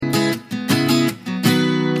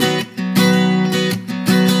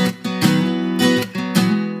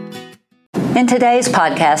In today's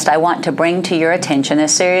podcast, I want to bring to your attention a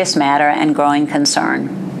serious matter and growing concern.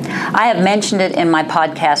 I have mentioned it in my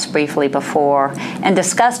podcast briefly before and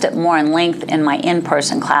discussed it more in length in my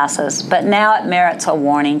in-person classes, but now it merits a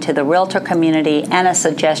warning to the realtor community and a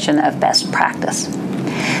suggestion of best practice.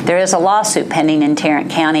 There is a lawsuit pending in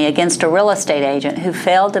Tarrant County against a real estate agent who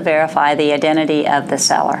failed to verify the identity of the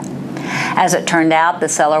seller. As it turned out, the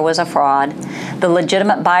seller was a fraud. The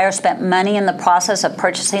legitimate buyer spent money in the process of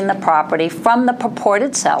purchasing the property from the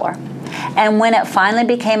purported seller. And when it finally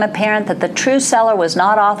became apparent that the true seller was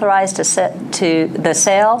not authorized to the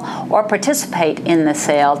sale or participate in the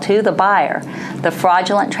sale to the buyer, the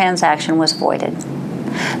fraudulent transaction was voided.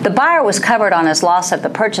 The buyer was covered on his loss of the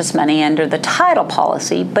purchase money under the title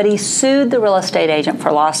policy, but he sued the real estate agent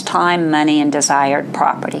for lost time, money, and desired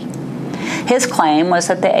property. His claim was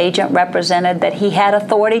that the agent represented that he had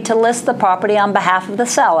authority to list the property on behalf of the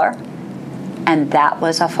seller, and that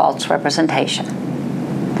was a false representation.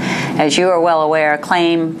 As you are well aware, a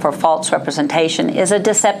claim for false representation is a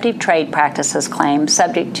deceptive trade practices claim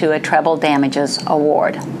subject to a treble damages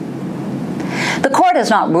award. The court has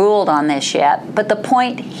not ruled on this yet, but the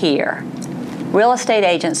point here, real estate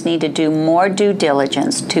agents need to do more due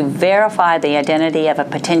diligence to verify the identity of a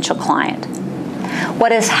potential client.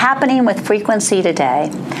 What is happening with frequency today,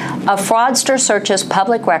 a fraudster searches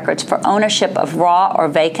public records for ownership of raw or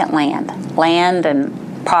vacant land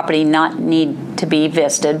and property not need to be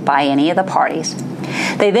visited by any of the parties.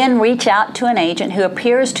 They then reach out to an agent who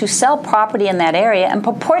appears to sell property in that area and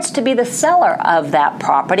purports to be the seller of that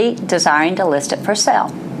property, desiring to list it for sale.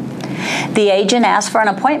 The agent asks for an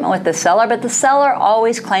appointment with the seller, but the seller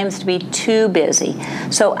always claims to be too busy,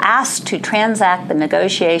 so asks to transact the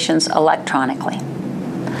negotiations electronically.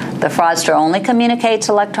 The fraudster only communicates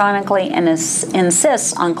electronically and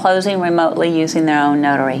insists on closing remotely using their own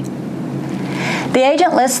notary. The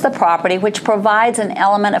agent lists the property, which provides an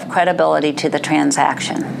element of credibility to the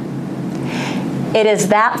transaction. It is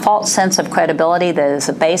that false sense of credibility that is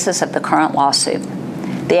the basis of the current lawsuit.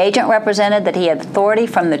 The agent represented that he had authority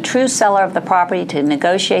from the true seller of the property to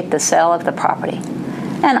negotiate the sale of the property.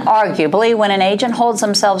 And arguably, when an agent holds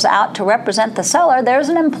themselves out to represent the seller, there's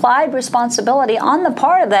an implied responsibility on the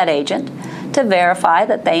part of that agent to verify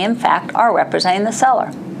that they, in fact, are representing the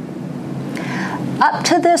seller. Up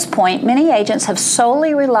to this point, many agents have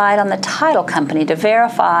solely relied on the title company to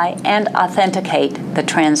verify and authenticate the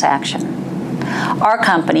transaction. Our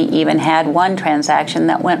company even had one transaction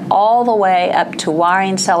that went all the way up to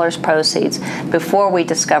wiring sellers' proceeds before we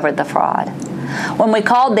discovered the fraud. When we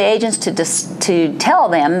called the agents to tell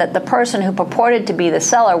them that the person who purported to be the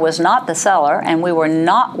seller was not the seller and we were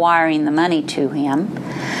not wiring the money to him,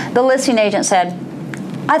 the listing agent said,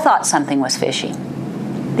 "I thought something was fishy."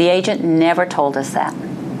 The agent never told us that.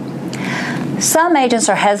 Some agents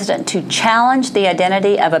are hesitant to challenge the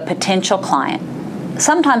identity of a potential client,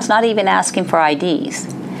 sometimes not even asking for IDs.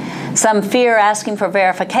 Some fear asking for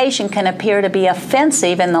verification can appear to be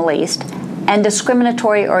offensive in the least and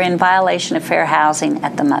discriminatory or in violation of fair housing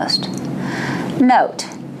at the most. Note,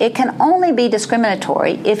 it can only be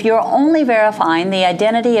discriminatory if you're only verifying the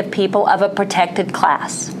identity of people of a protected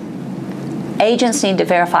class. Agents need to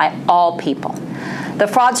verify all people. The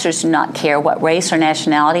fraudsters do not care what race or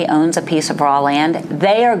nationality owns a piece of raw land.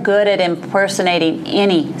 They are good at impersonating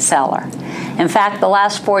any seller. In fact, the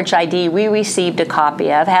last forged ID we received a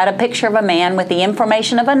copy of had a picture of a man with the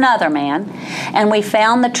information of another man, and we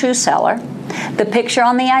found the true seller. The picture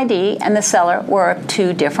on the ID and the seller were of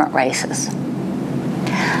two different races.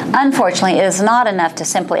 Unfortunately, it is not enough to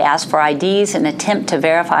simply ask for IDs and attempt to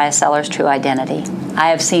verify a seller's true identity. I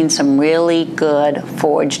have seen some really good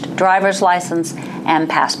forged driver's license and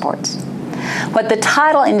passports. What the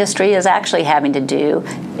title industry is actually having to do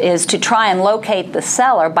is to try and locate the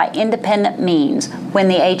seller by independent means when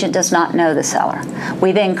the agent does not know the seller.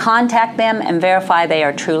 We then contact them and verify they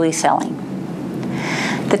are truly selling.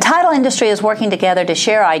 The title industry is working together to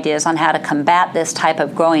share ideas on how to combat this type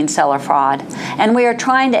of growing seller fraud, and we are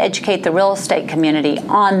trying to educate the real estate community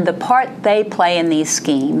on the part they play in these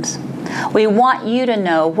schemes. We want you to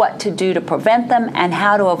know what to do to prevent them and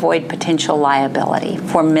how to avoid potential liability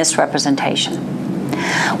for misrepresentation.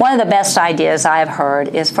 One of the best ideas I have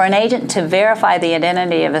heard is for an agent to verify the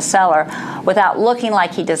identity of a seller without looking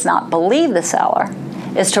like he does not believe the seller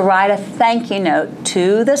is to write a thank you note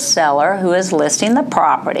to the seller who is listing the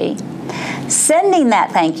property, sending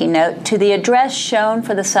that thank you note to the address shown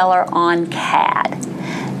for the seller on CAD.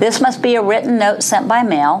 This must be a written note sent by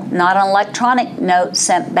mail, not an electronic note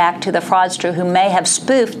sent back to the fraudster who may have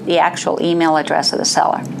spoofed the actual email address of the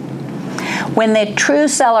seller. When the true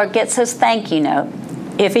seller gets his thank you note,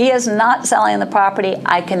 If he is not selling the property,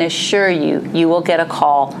 I can assure you, you will get a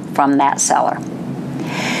call from that seller.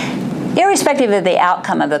 Irrespective of the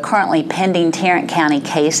outcome of the currently pending Tarrant County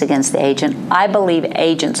case against the agent, I believe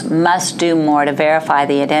agents must do more to verify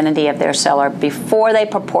the identity of their seller before they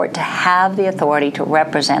purport to have the authority to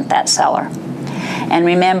represent that seller. And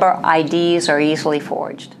remember, IDs are easily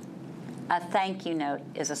forged. A thank you note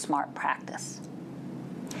is a smart practice.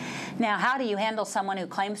 Now, how do you handle someone who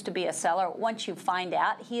claims to be a seller once you find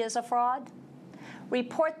out he is a fraud?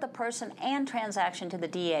 Report the person and transaction to the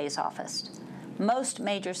DA's office. Most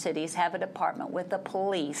major cities have a department with the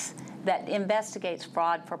police that investigates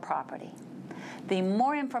fraud for property. The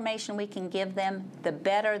more information we can give them, the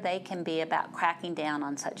better they can be about cracking down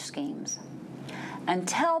on such schemes.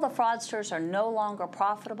 Until the fraudsters are no longer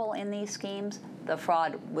profitable in these schemes, the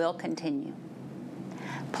fraud will continue.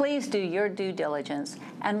 Please do your due diligence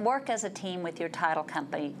and work as a team with your title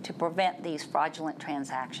company to prevent these fraudulent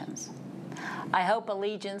transactions. I hope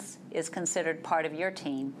Allegiance is considered part of your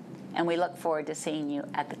team, and we look forward to seeing you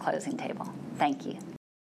at the closing table. Thank you.